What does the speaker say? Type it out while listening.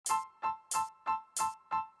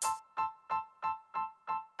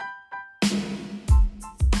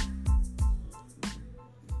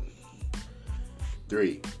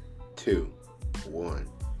Three, two, one,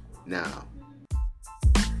 now.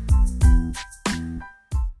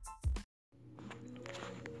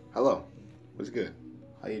 Hello, what's good?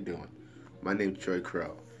 How you doing? My name's Troy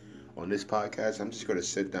Crow. On this podcast, I'm just going to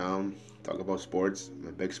sit down, talk about sports. I'm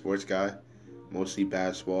a big sports guy, mostly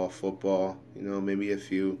basketball, football, maybe a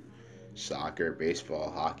few soccer, baseball,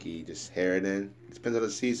 hockey, just here and then. It depends on the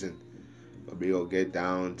season. But we will get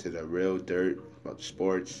down to the real dirt about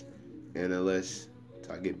sports, analysts,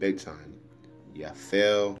 till I get big time. Yeah,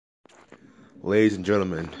 Phil. Ladies and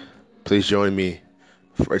gentlemen, please join me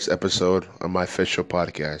first episode on my official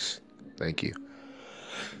podcast. Thank you.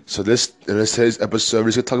 So in today's episode, we're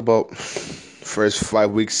just gonna talk about first 5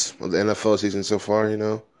 weeks of the NFL season so far.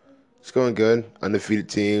 It's going good. Undefeated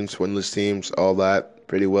teams, winless teams, all that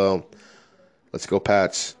pretty well. Let's go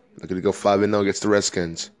Pats. We're gonna go 5-0 against the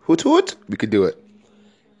Redskins. Hoot hoot! We could do it.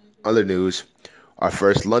 Other news: our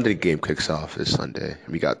first London game kicks off this Sunday.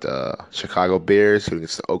 We got the Chicago Bears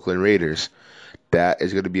against the Oakland Raiders. That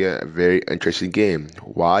is going to be a very interesting game.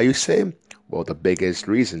 Why, you say? Well, the biggest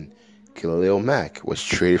reason, Khalil Mack was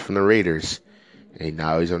traded from the Raiders, and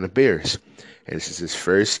now he's on the Bears. And this is his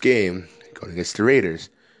first game going against the Raiders.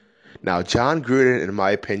 Now, John Gruden, in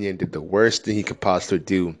my opinion, did the worst thing he could possibly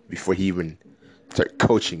do before he even started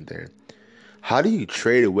coaching there. How do you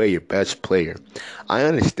trade away your best player? I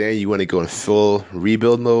understand you want to go in full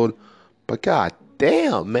rebuild mode, but god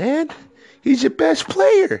damn, man, he's your best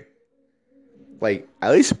player. Like,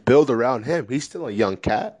 at least build around him. He's still a young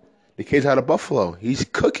cat. The kid's out of Buffalo. He's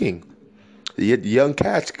cooking. The young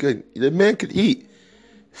cat's good. The man could eat.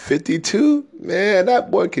 52? Man,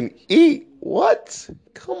 that boy can eat. What?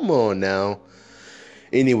 Come on now.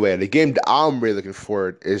 Anyway, the game that I'm really looking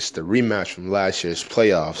forward is the rematch from last year's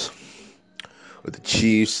playoffs with the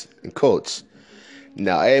Chiefs and Colts.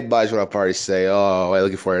 Now, everybody's going to probably say, oh, I'm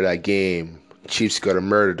looking forward to that game. Chiefs going to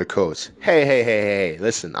murder the Colts. Hey.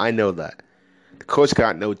 Listen, I know that. The Colts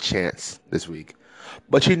got no chance this week.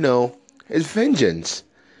 But it's vengeance.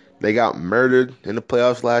 They got murdered in the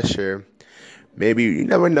playoffs last year. Maybe, you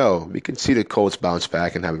never know. We can see the Colts bounce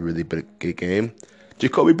back and have a really good game.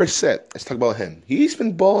 Jacoby Brissett, let's talk about him. He's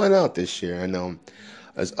been balling out this year. I know.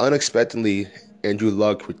 As unexpectedly, Andrew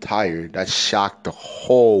Luck retired. That shocked the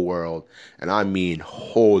whole world. And I mean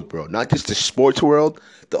whole world. Not just the sports world,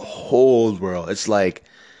 the whole world. It's like,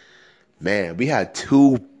 man, we had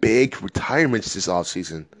two big retirements this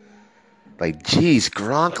offseason. Like, geez,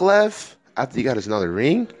 Gronk left after he got his another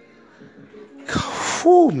ring?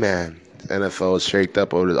 Whew, man. The NFL is shaked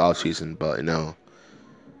up over the offseason, but,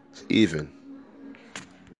 it's even.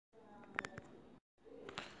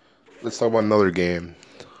 Let's talk about another game.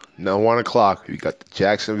 Now, 1 o'clock, we got the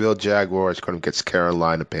Jacksonville Jaguars going against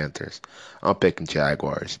Carolina Panthers. I'm picking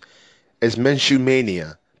Jaguars. It's Minshew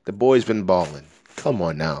Mania. The boy's been balling. Come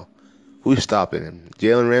on now. Who's stopping him?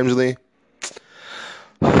 Jalen Ramsey?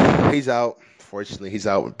 He's out. Fortunately, he's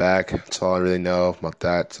out and back. That's all I really know about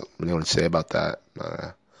that. That's all I really want to say about that.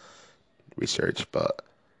 Research, but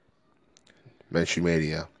Minshew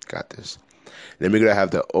Mania got this. Then we're going to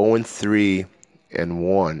have the 0-3-1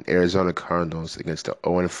 Arizona Cardinals against the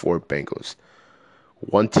 0-4 Bengals.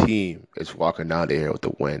 One team is walking out there with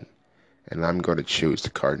the win, and I'm going to choose the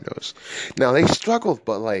Cardinals. Now, they struggled,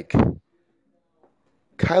 but,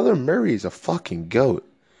 Kyler Murray is a fucking GOAT.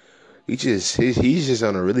 He's just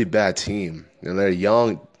on a really bad team. And they're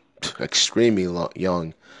young, extremely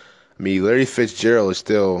young. I mean, Larry Fitzgerald is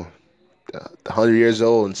still 100 years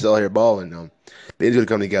old and still here balling now. They need to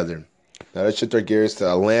come together. Now let's shift our gears to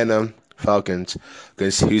Atlanta Falcons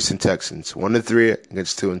against Houston Texans. 1-3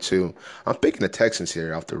 against 2-2. I'm picking the Texans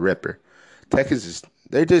here off the ripper. Texans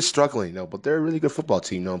they're just struggling, but they're a really good football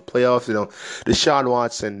team. Playoffs, Deshaun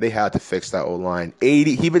Watson, they had to fix that O-line.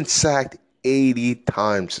 He been sacked 80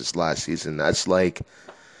 times this last season. That's like,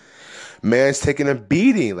 man's taking a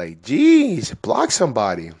beating. Like, geez, block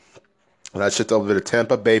somebody. Let's shift over to the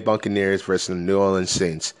Tampa Bay Buccaneers versus the New Orleans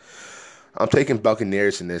Saints. I'm taking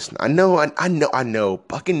Buccaneers in this. I know.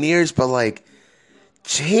 Buccaneers, but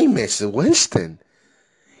Jameis Winston,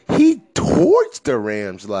 he torched the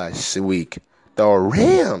Rams last week. The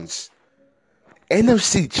Rams,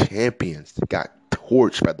 NFC champions, got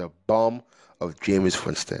torched by the bum of Jameis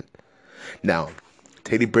Winston. Now,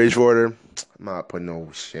 Teddy Bridgewater, I'm not putting no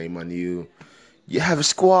shame on you. You have a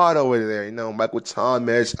squad over there, Michael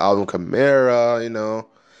Thomas, Alvin Kamara,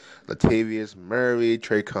 Latavius Murray,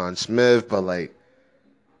 Traquan Smith, but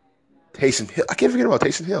Taysom Hill. I can't forget about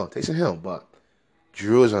Taysom Hill, but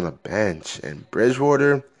Drew is on the bench, and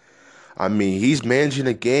Bridgewater, I mean, he's managing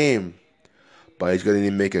the game. But he's going to need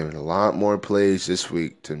to make a lot more plays this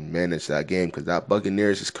week to manage that game because that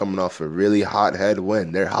Buccaneers is coming off a really hot head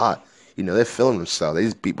win. They're hot. They're feeling themselves. They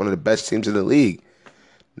just beat one of the best teams in the league.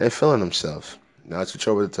 They're feeling themselves. Now switch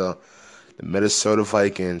over to the Minnesota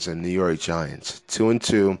Vikings and New York Giants.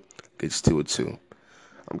 2-2 gets 2-2.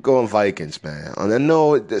 I'm going Vikings, man. And I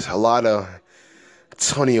know there's a lot of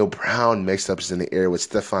Antonio Brown mix-ups in the air with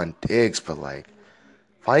Stephon Diggs, but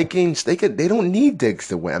Vikings, they don't need Diggs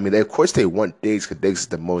to win. I mean, of course they want Diggs because Diggs is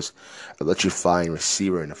the most electrifying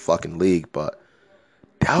receiver in the fucking league, but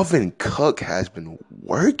Dalvin Cook has been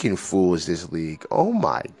working fools this league. Oh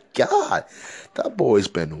my God. That boy's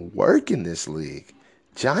been working this league.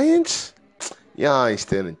 Giants? Y'all ain't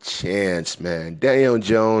standing a chance, man. Daniel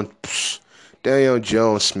Jones,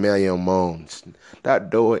 smell your moans.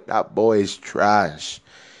 That boy is trash.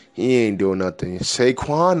 He ain't doing nothing.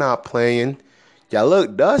 Saquon not playing. Y'all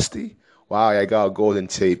look dusty. Wow, y'all got Golden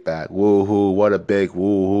Tate back. Woo-hoo, what a big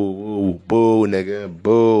woo-hoo, boo, nigga.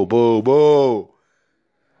 Boo, boo, boo.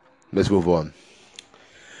 Let's move on.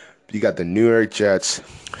 You got the New York Jets,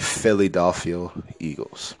 Philadelphia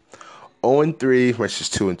Eagles. 0-3 versus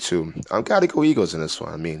 2-2. I've got to go Eagles in this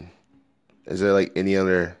one. I mean, is there any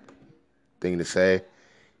other thing to say?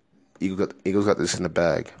 Eagles got this in the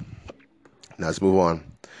bag. Now let's move on.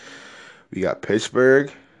 We got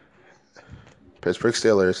Pittsburgh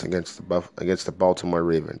Steelers against the Baltimore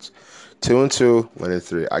Ravens. 2-2,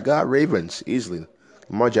 1-3. I got Ravens easily.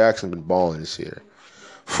 Lamar Jackson been balling this year.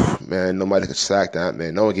 Man, nobody can sack that,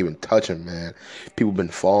 man. No one can even touch him, man. People been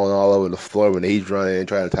falling all over the floor when he's running and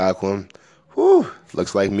trying to tackle him. Whew,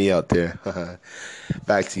 looks like me out there.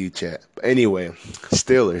 Back to you, chat. But anyway,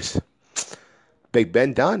 Steelers. Big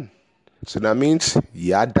Ben done. So that means,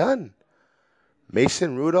 done.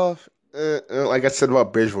 Mason Rudolph, like I said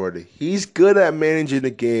about Bridgewater, he's good at managing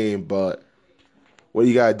the game, but what do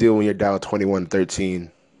you got to do when you're down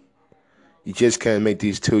 21-13? You just can't make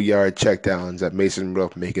these 2-yard checkdowns that Mason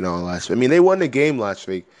Rudolph making all last week. I mean, they won the game last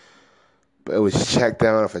week, but it was check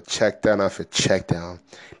down after check down after check down.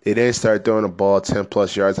 They didn't start throwing the ball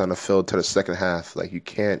 10-plus yards on the field to the second half. You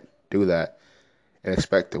can't do that and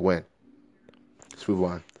expect to win. Let's move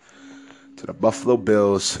on to the Buffalo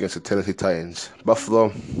Bills against the Tennessee Titans.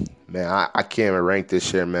 Buffalo, man, I can't even rank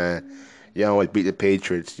this year, man. Y'all always beat the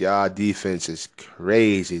Patriots. Y'all defense is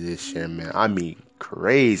crazy this year, man. I mean,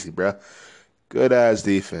 crazy, bro. Good-ass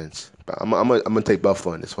defense. But I'm gonna take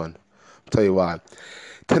Buffalo in this one. I'll tell you why.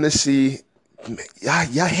 Tennessee,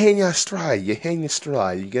 y'all hang your stride. You hang your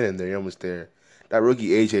stride. You get in there. You're almost there. That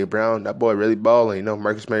rookie, A.J. Brown, that boy really balling.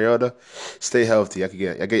 Marcus Mariota, stay healthy. I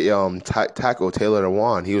get tackle Taylor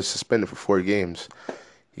Lewan. He was suspended for 4 games.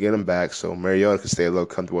 You get him back so Mariota can stay a little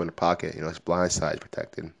comfortable in the pocket. His blind side is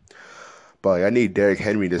protected. But I need Derrick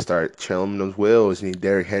Henry to start chilling those wheels. I need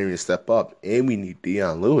Derrick Henry to step up. And we need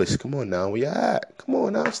Deion Lewis. Come on now. Where you at? Come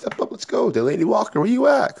on now. Step up. Let's go. Delaney Walker, where you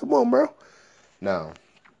at? Come on, bro. Now,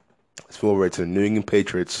 let's move over to the New England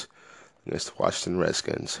Patriots against the Washington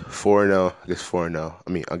Redskins. 4-0 against 4-0. I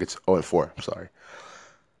mean, against 0-4. I'm sorry.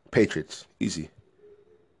 Patriots. Easy.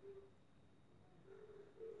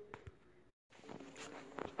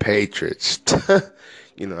 Patriots.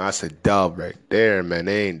 That's a dub right there, man.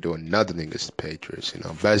 They ain't doing nothing against the Patriots.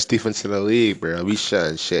 Best defense in the league, bro. We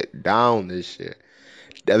shutting shit down this year.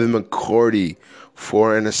 Devin McCourty,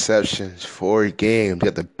 4 interceptions, 4 games.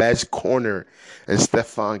 You got the best corner and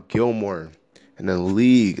Stephon Gilmore in the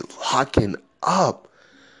league locking up.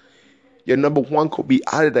 Your number 1 could be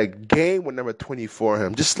out of the game with number 24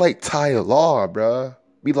 him. Just like Ty Law, bro.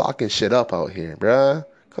 We locking shit up out here, bro.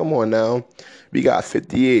 Come on now. We got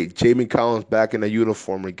 58. Jamie Collins back in the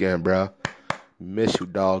uniform again, bro. Miss you,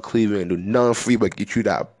 dog. Cleveland do nothing for you but get you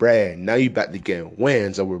that bread. Now you about to get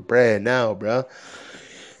wins over bread now, bro.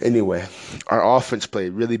 Anyway, our offense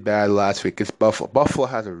played really bad last week against Buffalo. Buffalo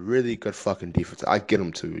has a really good fucking defense. I get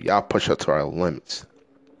them to. Y'all push up to our limits.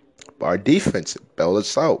 But our defense bailed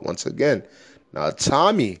us out once again. Now,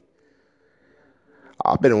 Tommy,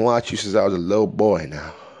 I've been watching you since I was a little boy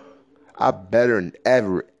now. I better than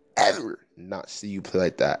ever not see you play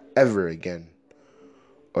like that ever again,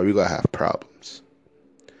 or you're going to have problems.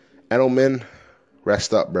 Edelman,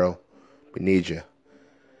 rest up, bro. We need you.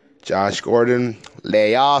 Josh Gordon,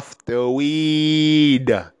 lay off the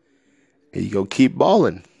weed. And you go keep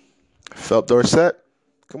balling. Philip Dorsett,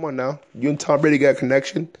 come on now. You and Tom Brady got a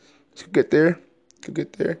connection. Let's get there.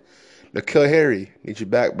 N'Keal Harry, need you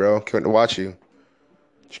back, bro. Can't watch you.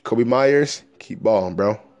 Kobe Myers, keep balling,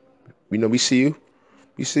 bro. We see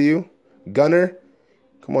you. Gunner,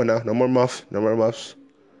 come on now. No more muffs.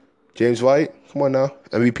 James White, come on now.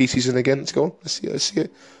 MVP season again. Let's go. Let's see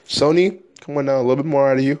it. Sony, come on now. A little bit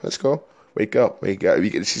more out of you. Let's go. Wake up. We get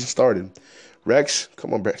the season started. Rex,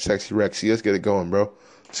 come on, sexy Rex. Let's get it going, bro.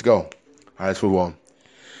 Let's go. All right, let's move on.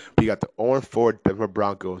 We got the 0-4 Denver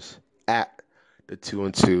Broncos at the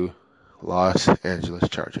 2-2 Los Angeles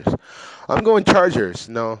Chargers. I'm going Chargers.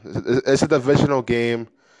 No, it's a divisional game.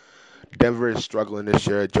 Denver is struggling this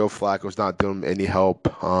year. Joe Flacco's not doing any help.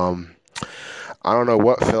 I don't know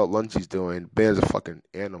what Philip Lindsay's doing. Ben's a fucking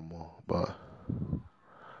animal, but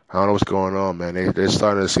I don't know what's going on, man. They're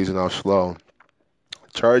starting the season off slow.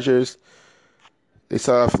 Chargers, they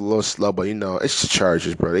start off a little slow, but it's the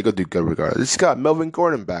Chargers, bro. They gonna do good regardless. It's got Melvin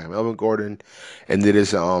Gordon back. Melvin Gordon ended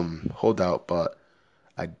his holdout, but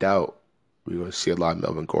I doubt we're gonna see a lot of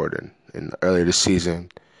Melvin Gordon in earlier this season,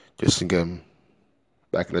 just to get him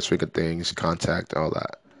back in the swing of things, contact, all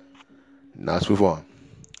that. Now let's move on.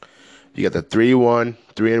 You got the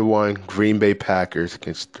 3-1 Green Bay Packers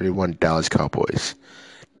against 3-1 Dallas Cowboys.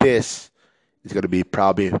 This is going to be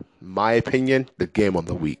probably, in my opinion, the game of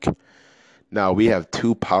the week. Now, we have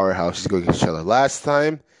two powerhouses going against each other. Last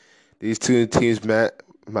time these two teams met,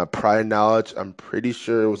 my prior knowledge, I'm pretty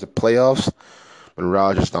sure it was the playoffs when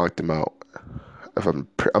Rodgers knocked them out.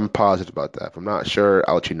 I'm positive about that. If I'm not sure,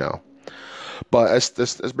 I'll let you know. But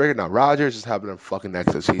let's break it down. Rodgers is having a fucking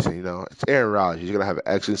excellent season. It's Aaron Rodgers. He's gonna have an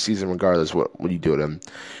excellent season regardless what you do to him.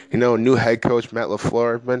 New head coach Matt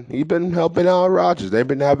LaFleur, he's been helping out Rodgers. They've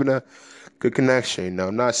been having a good connection.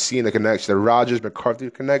 I'm not seeing the connection, the Rodgers McCarthy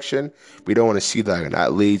connection. We don't want to see that, and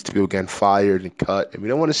that leads to people getting fired and cut. And we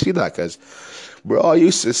don't want to see that because we're all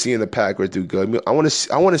used to seeing the Packers do good. I want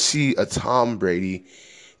to see a Tom Brady,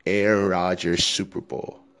 Aaron Rodgers Super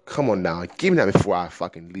Bowl. Come on now. Give me that before I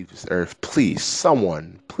fucking leave this earth. Please,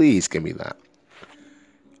 someone, please give me that.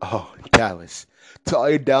 Oh, Dallas. To all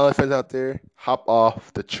your Dallas fans out there, hop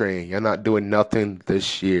off the train. You're not doing nothing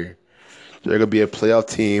this year. You're going to be a playoff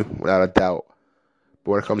team without a doubt.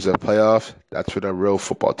 But when it comes to the playoffs, that's where the real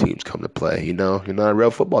football teams come to play. You're not a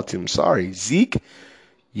real football team. Sorry. Zeke,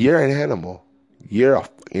 you're an animal. You're an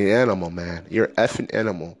animal, man. You're an effing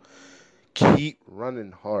animal. Keep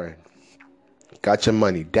running hard. Got your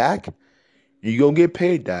money. Dak, you gonna get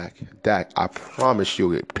paid, Dak. Dak, I promise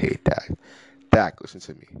you'll get paid, Dak. Dak, listen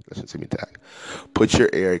to me. Listen to me, Dak. Put your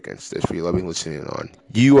ear against this for you. Let me listen in on.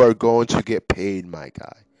 You are going to get paid, my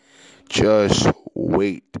guy. Just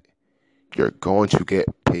wait. You're going to get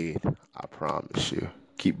paid. I promise you.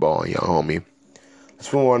 Keep balling, young homie.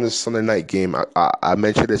 Let's move on to the Sunday night game. I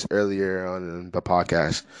mentioned this earlier on the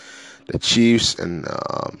podcast. The Chiefs and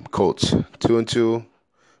Colts. 2-2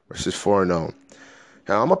 versus 4-0.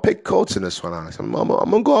 Now, I'm going to pick Colts in this one, honestly. I'm going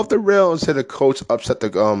to go off the rail and say the Colts upset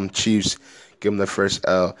the Chiefs, give them the first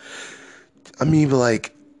L.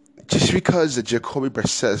 Just because the Jacoby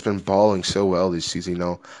Brissett has been balling so well this season,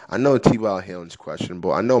 I know T.Y. Hilton's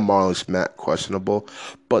questionable. I know Marlon Mack questionable.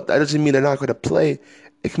 But that doesn't mean they're not going to play.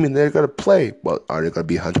 It can mean they're going to play. But are they going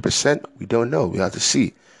to be 100%? We don't know. We have to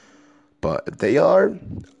see. But if they are,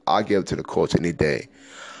 I'll give it to the Colts any day.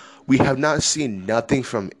 We have not seen nothing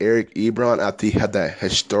from Eric Ebron after he had that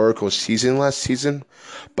historical season last season,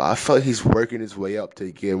 but I felt like he's working his way up to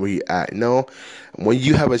get where he's at. When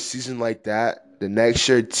you have a season like that, the next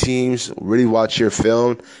year teams really watch your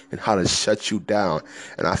film and how to shut you down.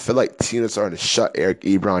 And I feel like teams are starting to shut Eric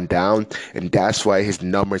Ebron down, and that's why his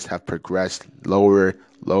numbers have progressed lower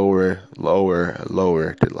than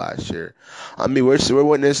last year. We're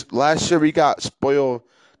witness. Last year we got spoiled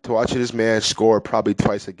to watching this man score probably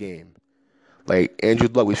twice a game. Like, Andrew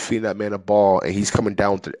Luck was feeding that man a ball, and he's coming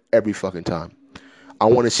down with it every fucking time. I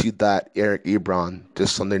want to see that Eric Ebron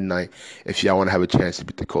this Sunday night if y'all want to have a chance to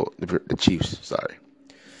beat the Chiefs. Sorry.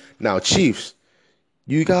 Now, Chiefs,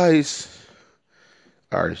 you guys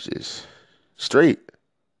are just straight.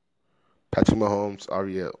 Patrick Mahomes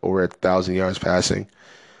already at over 1,000 yards passing.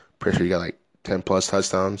 Pretty sure you got like 10-plus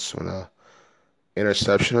touchdowns with an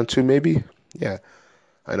interception or two, maybe. Yeah.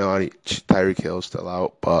 I know Tyreek Hill's still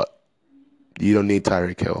out, but you don't need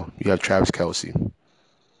Tyreek Hill. You have Travis Kelce.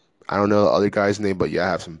 I don't know the other guy's name, but you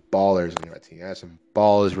have some ballers on your team. You have some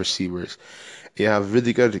ballers receivers. You have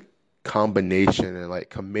really good combination and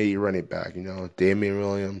like committee running back. Damian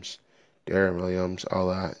Williams, Darren Williams, all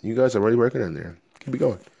that. You guys are already working in there. Keep it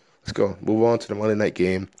going. Let's go. Move on to the Monday night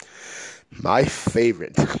game. My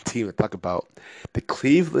favorite team to talk about, the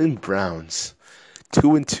Cleveland Browns.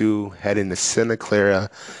 2-2, heading to Santa Clara,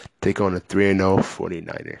 take on the 3-0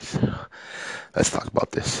 49ers. Let's talk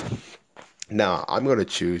about this. Now, I'm going to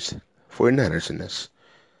choose 49ers in this.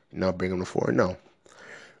 Bring them to 4-0.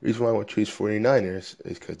 Reason why I want to choose 49ers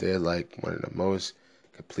is because they're like one of the most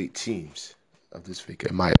complete teams of this week,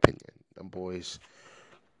 in my opinion. Them boys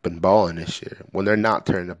been balling this year when they're not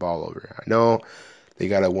turning the ball over. I know They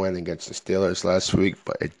got a win against the Steelers last week,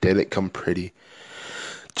 but it didn't come pretty.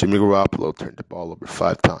 Jimmy Garoppolo turned the ball over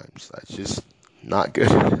 5 times. That's just not good.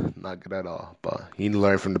 Not good at all. But he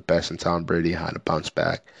learned from the best in Tom Brady how to bounce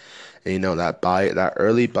back. And that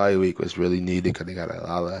early bye week was really needed because they got a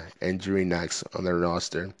lot of injury necks on their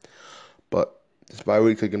roster. But this bye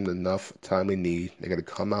week took them enough time they need. They got to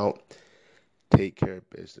come out, take care of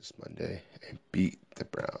business Monday, and beat the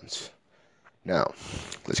Browns. Now,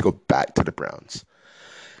 let's go back to the Browns.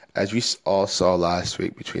 As we all saw last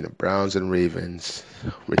week between the Browns and Ravens,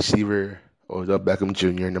 receiver Odell Beckham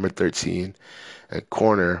Jr., number 13, and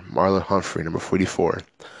corner Marlon Humphrey, number 44,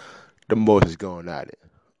 the boys is going at it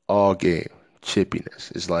all game.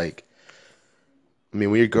 Chippiness. It's like,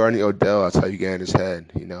 when you're guarding Odell, that's how you get in his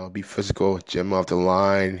head. Be physical, jam him off the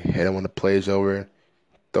line, hit him when the play's over,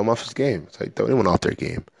 throw him off his game. It's like throw anyone off their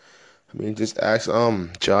game. Just ask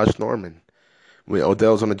Josh Norman. When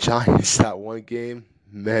Odell's on the Giants, that one game,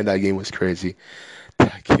 man, that game was crazy.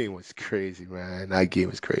 That game was crazy, man. That game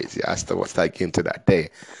was crazy. I still watch that game to that day.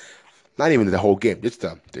 Not even the whole game, just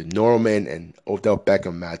the Norman and Odell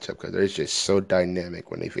Beckham matchup because they're just so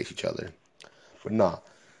dynamic when they face each other. But nah,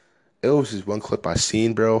 it was just one clip I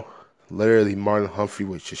seen, bro. Literally, Marlon Humphrey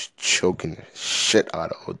was just choking the shit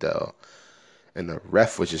out of Odell. And the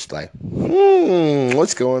ref was just like,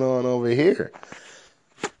 what's going on over here?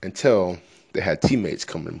 Until they had teammates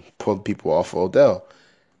come and pull people off of Odell.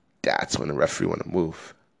 That's when the referee want to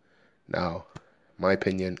move. Now, my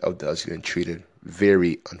opinion, Odell's getting treated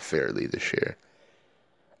very unfairly this year.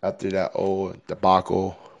 After that old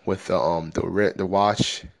debacle with the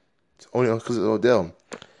watch, it's only because of Odell.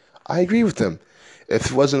 I agree with them. If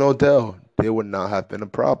it wasn't Odell, there would not have been a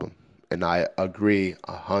problem. And I agree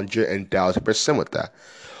 100,000% with that.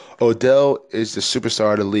 Odell is the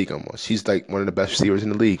superstar of the league almost. He's like one of the best receivers in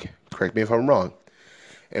the league. Correct me if I'm wrong.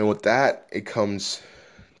 And with that, it comes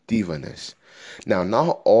diva-ness. Now,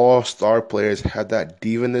 not all star players have that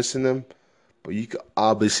diva-ness in them, but you can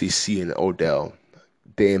obviously see in Odell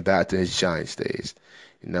dating back to his Giants days.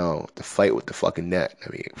 The fight with the fucking net.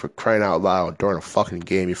 For crying out loud, during a fucking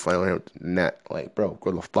game, you're fighting with him with the net. Like, bro,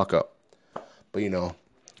 grow the fuck up. But,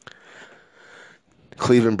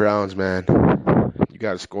 Cleveland Browns, man, you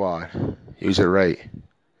got a squad. Use it right.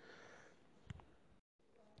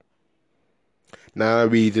 Now that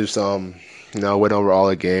we just, went over all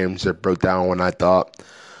the games that broke down when I thought,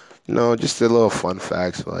 just a little fun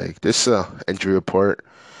facts. Like, this injury report.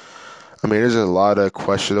 There's a lot of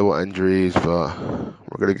questionable injuries, but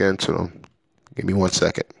we're going to get into them. Give me 1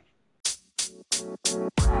 second.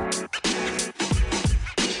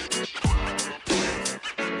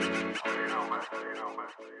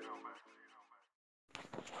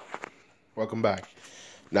 Welcome back.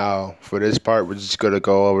 Now, for this part, we're just going to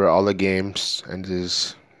go over all the games and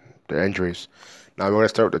their injuries. Now, we're going to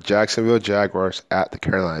start with the Jacksonville Jaguars at the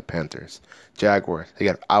Carolina Panthers. Jaguars, they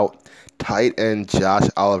got out tight end Josh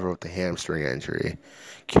Oliver with a hamstring injury.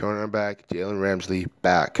 Cornerback Jalen Ramsey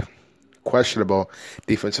back. Questionable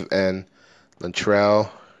defensive end Latrell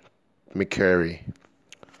McCary.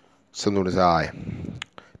 Something with his eye.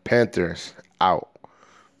 Panthers out.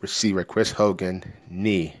 Receiver Chris Hogan,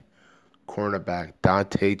 knee. Cornerback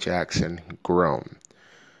Dante Jackson, groin.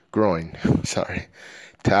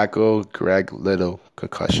 Tackle Greg Little,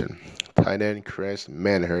 concussion. Tight end Chris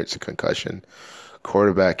Manhertz, concussion.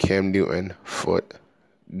 Quarterback Cam Newton, foot.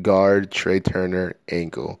 Guard Trey Turner,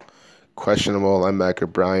 ankle. Questionable linebacker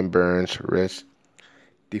Brian Burns, wrist.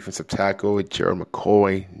 Defensive tackle Gerald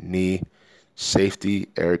McCoy, knee. Safety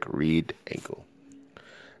Eric Reed, ankle.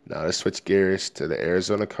 Now let's switch gears to the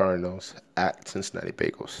Arizona Cardinals at Cincinnati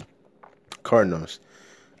Bengals. Cardinals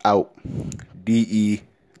out. DE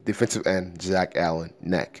defensive end Zach Allen,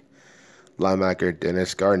 neck. Linebacker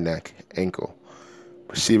Dennis Gardeck, ankle.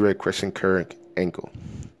 Receiver Christian Kirk, ankle.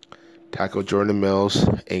 Tackle Jordan Mills,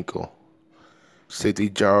 ankle. Safety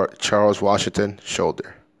Charles Washington,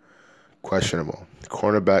 shoulder. Questionable.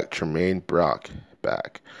 Cornerback Tremaine Brock,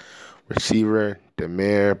 back. Receiver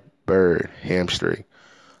Demare Bird, hamstring.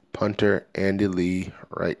 Punter Andy Lee,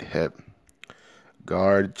 right hip.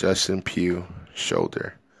 Guard Justin Pugh,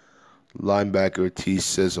 shoulder. Linebacker T.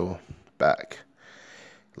 Sizzle, back.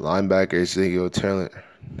 Linebacker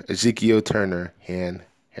Ezekiel Turner,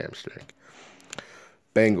 hamstring.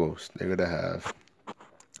 Bengals, they're going to have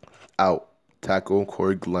out. Tackle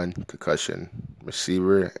Corey Glenn, concussion.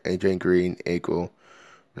 Receiver Adrian Green, ankle.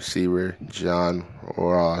 Receiver John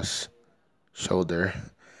Ross, shoulder.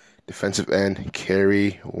 Defensive end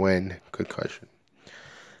Kerry Wynn, concussion.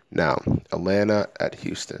 Now, Atlanta at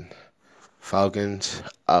Houston. Falcons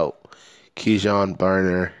out. Keyshawn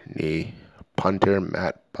Barner, knee. Punter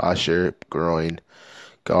Matt Bosher, groin.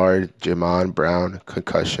 Guard, Jamon Brown,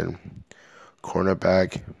 concussion.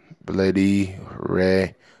 Cornerback, Blady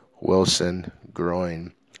Ray Wilson,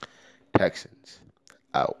 groin. Texans,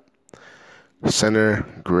 out. Center,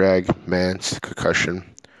 Greg Mance, concussion.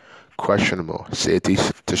 Questionable. Safety,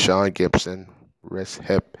 Tashawn Gibson, wrist,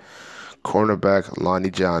 hip. Cornerback,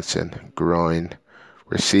 Lonnie Johnson, groin.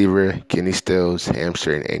 Receiver, Kenny Stills,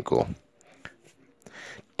 hamstring, ankle.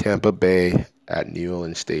 Tampa Bay at New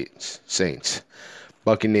Orleans Saints.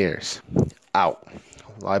 Buccaneers, out.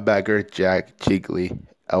 Linebacker, Jack Jiggly,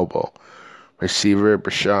 elbow. Receiver,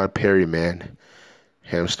 Brashon Perryman,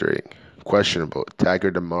 hamstring. Questionable.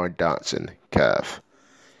 Tackle, DeMar Dotson, calf.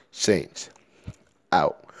 Saints,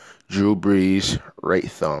 out. Drew Brees, right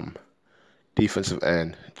thumb. Defensive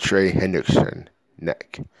end, Trey Hendrickson,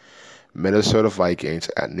 neck. Minnesota Vikings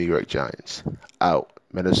at New York Giants, out.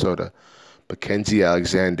 Minnesota, Mackenzie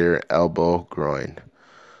Alexander, elbow, groin.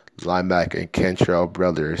 Linebacker, Kentrell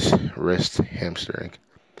Brothers, wrist, hamstring.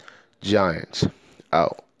 Giants,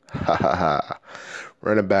 out. Ha ha ha.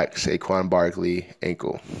 Running back, Saquon Barkley,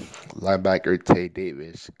 ankle. Linebacker, Tay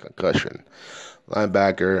Davis, concussion.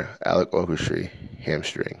 Linebacker, Alec Ogletree,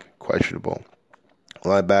 hamstring, questionable.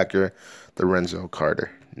 Linebacker, Lorenzo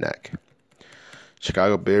Carter, neck.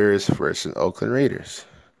 Chicago Bears versus Oakland Raiders.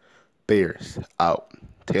 Bears, out.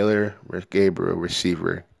 Taylor Gabriel,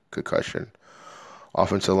 receiver, concussion.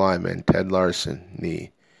 Offensive lineman, Ted Larson,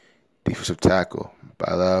 knee. Defensive tackle,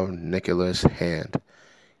 Bilal Nicholas, hand.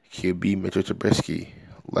 QB, Mitchell Trubisky,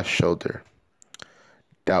 left shoulder.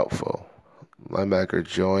 Doubtful. Linebacker,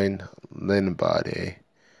 Join Linbade,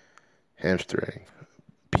 hamstring.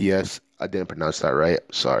 P.S. I didn't pronounce that right.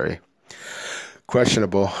 Sorry.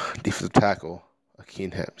 Questionable. Defensive tackle,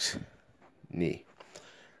 Akeem Hicks, knee.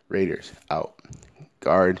 Raiders, out.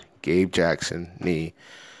 Guard, Gabe Jackson, knee.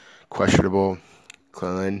 Questionable.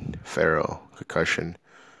 Clelin Ferrell, concussion.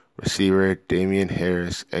 Receiver, Damian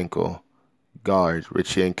Harris, ankle. Guard,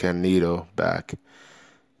 Richie Incognito, back.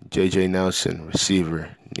 J.J. Nelson,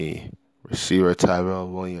 receiver, knee. Receiver, Tyrell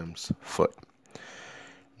Williams, foot.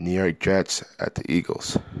 New York Jets at the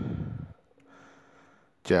Eagles.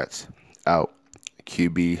 Jets, out.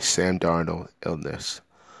 QB, Sam Darnold, illness.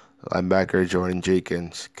 Linebacker, Jordan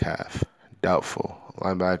Jenkins, calf. Doubtful.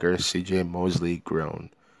 Linebacker, C.J. Mosley, groin.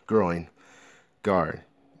 Guard,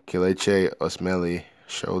 Kelechi Osmele,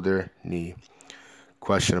 shoulder, knee.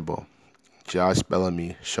 Questionable. Josh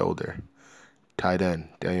Bellamy, shoulder. Tight end,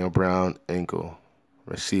 Daniel Brown, ankle.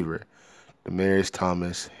 Receiver, Demaryius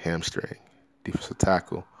Thomas, hamstring. Defensive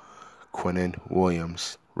tackle, Quinnen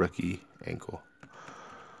Williams, rookie, ankle.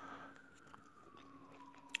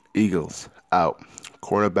 Eagles, out.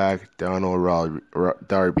 Cornerback, Donald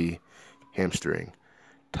Darby, hamstring.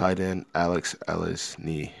 Tight end, Alex Ellis,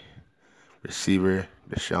 knee. Receiver,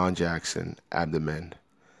 Deshaun Jackson, abdomen.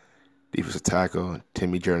 Defensive tackle,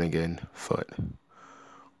 Timmy Jernigan, foot.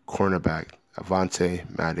 Cornerback, Avante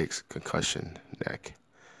Maddox, concussion, neck.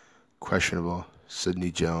 Questionable,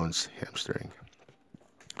 Sidney Jones, hamstring.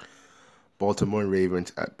 Baltimore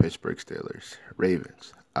Ravens at Pittsburgh Steelers.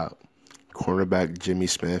 Ravens, out. Cornerback, Jimmy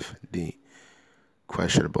Smith, knee.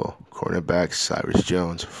 Questionable. Cornerback, Cyrus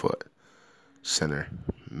Jones, foot. Center,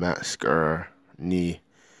 Matt Skura, knee.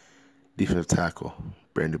 Defensive tackle,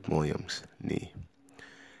 Brandon Williams, knee.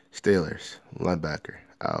 Steelers, linebacker,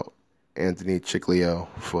 out. Anthony Chiclio,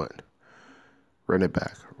 foot. Running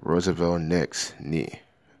back, Roosevelt Nix, knee.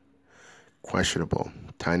 Questionable.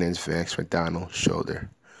 Tight ends, Vance McDonald, shoulder.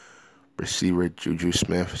 Receiver, Juju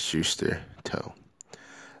Smith-Schuster, toe.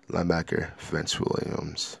 Linebacker, Vince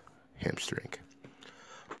Williams, hamstring.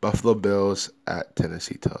 Buffalo Bills at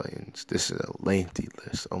Tennessee Titans. This is a lengthy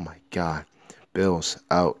list. Oh my God. Bills,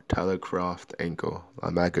 out. Tyler Kroft, ankle.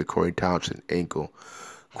 Linebacker, Corey Thompson, ankle.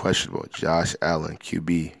 Questionable. Josh Allen,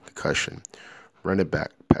 QB, concussion. Running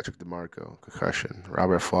back, Patrick DeMarco, concussion.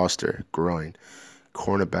 Robert Foster, groin.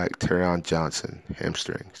 Cornerback, Taron Johnson,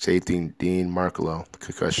 hamstring. Safety, Dean Markolo,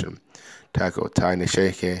 concussion. Tackle, Ty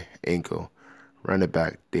Nsheke, ankle. Running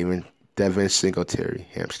back, Devin Singletary,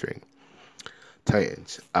 hamstring.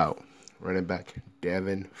 Titans, out. Running back,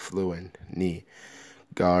 Devin Fluin, knee.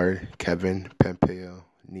 Guard, Kevin Pompeo,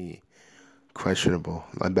 knee. Questionable.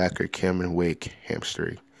 Linebacker, Cameron Wake,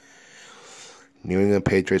 hamstring. New England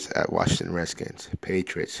Patriots at Washington Redskins.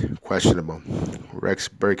 Patriots, questionable. Rex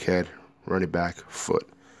Burkhead, running back, foot.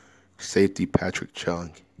 Safety, Patrick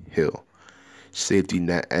Chung, heel. Safety,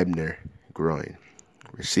 Nat Ebner, groin.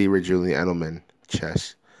 Receiver, Julian Edelman,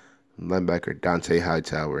 chest. Linebacker, Dante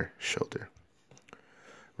Hightower, shoulder.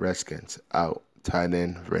 Redskins, out. Tight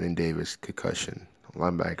end, Vernon Davis, concussion.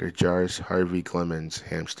 Linebacker, Jars Harvey Clemens,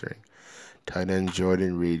 hamstring. Tight end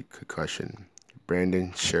Jordan Reed, concussion.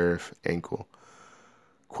 Brandon Sheriff, ankle,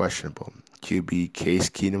 questionable. QB Case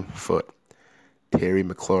Keenum, foot. Terry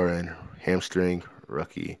McLaurin, hamstring,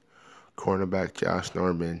 rookie. Cornerback Josh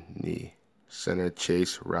Norman, knee. Center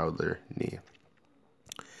Chase Rowler, knee.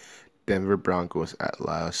 Denver Broncos at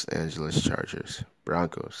Los Angeles Chargers.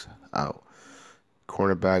 Broncos, out.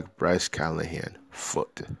 Cornerback Bryce Callahan,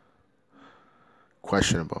 foot.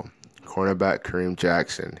 Questionable. Cornerback Kareem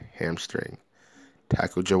Jackson, hamstring.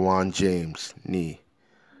 Tackle Jawan James, knee.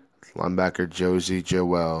 Linebacker Josie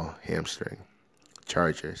Joel, hamstring.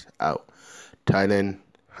 Chargers, out. Tight end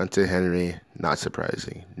Hunter Henry, not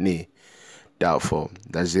surprising, knee. Doubtful.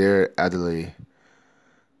 Nazir Adderley,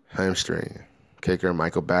 hamstring. Kicker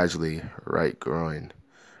Michael Badgley, right groin.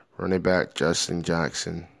 Running back Justin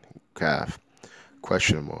Jackson, calf.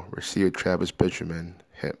 Questionable. Receiver Travis Benjamin,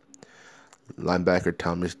 hip. Linebacker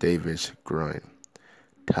Thomas Davis, groin.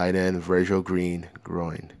 Tight end Virgil Green,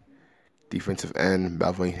 groin. Defensive end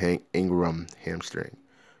Melvin Hank Ingram, hamstring.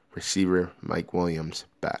 Receiver Mike Williams,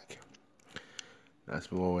 back.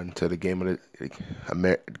 Let's move on to the game of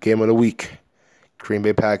the week. Green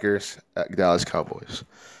Bay Packers at Dallas Cowboys.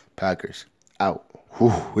 Packers, out.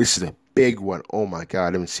 Whew, this is a big one. Oh, my God.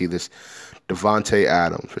 I didn't see this. Devontae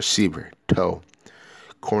Adams, receiver, toe.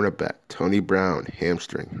 Cornerback, Tony Brown,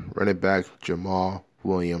 hamstring. Running back, Jamal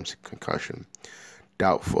Williams, concussion.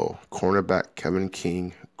 Doubtful. Cornerback, Kevin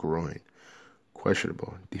King, groin.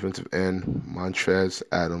 Questionable. Defensive end, Montrez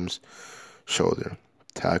Adams, shoulder.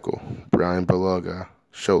 Tackle, Brian Bulaga,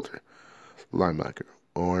 shoulder. Linebacker,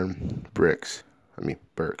 Orrin Burks,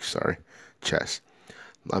 chest.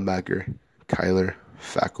 Linebacker, Kyler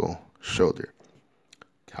Fackrell, shoulder.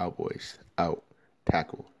 Cowboys, out.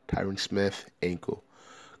 Tackle, Tyron Smith, ankle.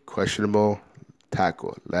 Questionable.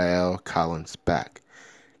 Tackle, La'el Collins, back.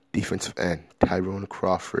 Defensive end, Tyrone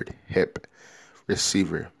Crawford, hip.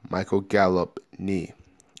 Receiver, Michael Gallup, knee.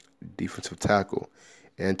 Defensive tackle,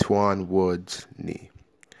 Antoine Woods, knee.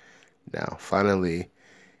 Now, finally,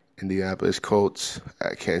 Indianapolis Colts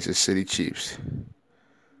at Kansas City Chiefs.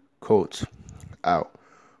 Colts, out.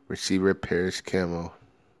 Receiver, Paris Campbell,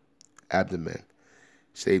 abdomen.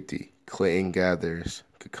 Safety, Clayton Gathers,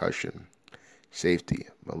 concussion. Safety,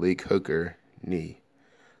 Malik Hooker, knee.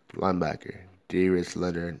 Linebacker, Darius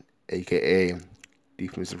Leonard, a.k.a.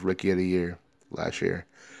 Defensive Rookie of the Year last year,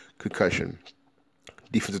 concussion.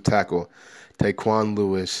 Defensive tackle, Taquan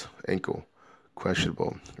Lewis, ankle,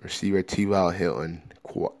 questionable. Receiver, T.Y. Hilton,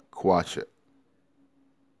 quadricep.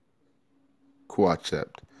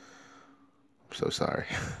 I'm so sorry.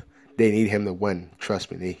 They need him to win.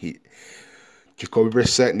 Trust me. Jacoby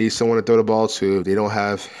Brissett needs someone to throw the ball to. If they don't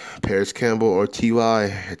have Paris Campbell or T.Y.,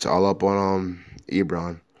 it's all up on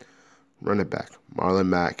Ebron. Running back, Marlon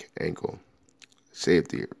Mack, ankle.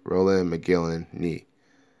 Safety, Roland McGillen, knee.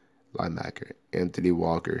 Linebacker, Anthony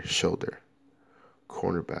Walker, shoulder.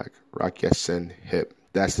 Cornerback, Rock Ya-Sin, hip.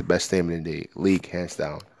 That's the best name in the league, hands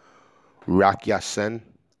down. Rock Ya-Sin,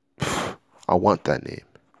 I want that name.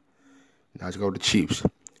 Now let's go to the Chiefs.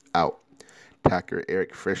 Out. Tacker,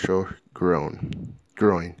 Eric Fisher, groin.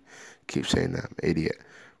 Keep saying that, I'm an idiot.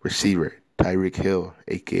 Receiver, Tyreek Hill,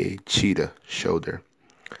 a.k.a. Cheetah, shoulder.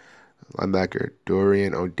 Linebacker,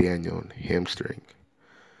 Dorian O'Daniel, hamstring.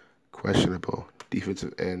 Questionable.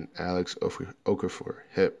 Defensive end, Alex Okafor,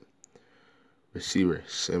 hip. Receiver,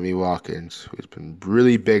 Sammy Watkins, who's been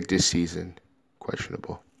really big this season,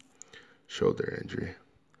 questionable. Shoulder injury.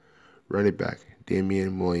 Running back,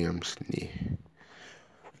 Damian Williams, knee.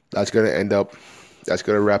 That's going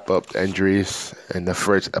to wrap up the injuries in the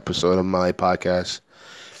first episode of my podcast.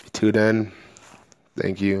 Till then,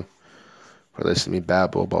 thank you for listening to me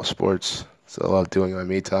babble about sports. It's what I love doing in my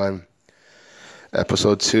me time.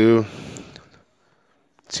 Episode 2,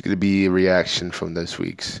 it's going to be a reaction from this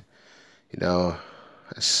week's. We're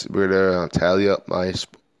going to tally up my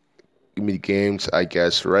games, I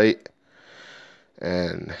guess, right?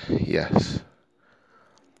 And yes.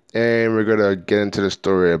 And we're going to get into the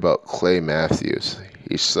story about Clay Matthews.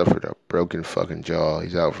 He suffered a broken fucking jaw.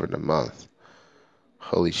 He's out for the month.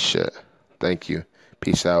 Holy shit. Thank you.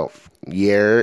 Peace out. Yeah.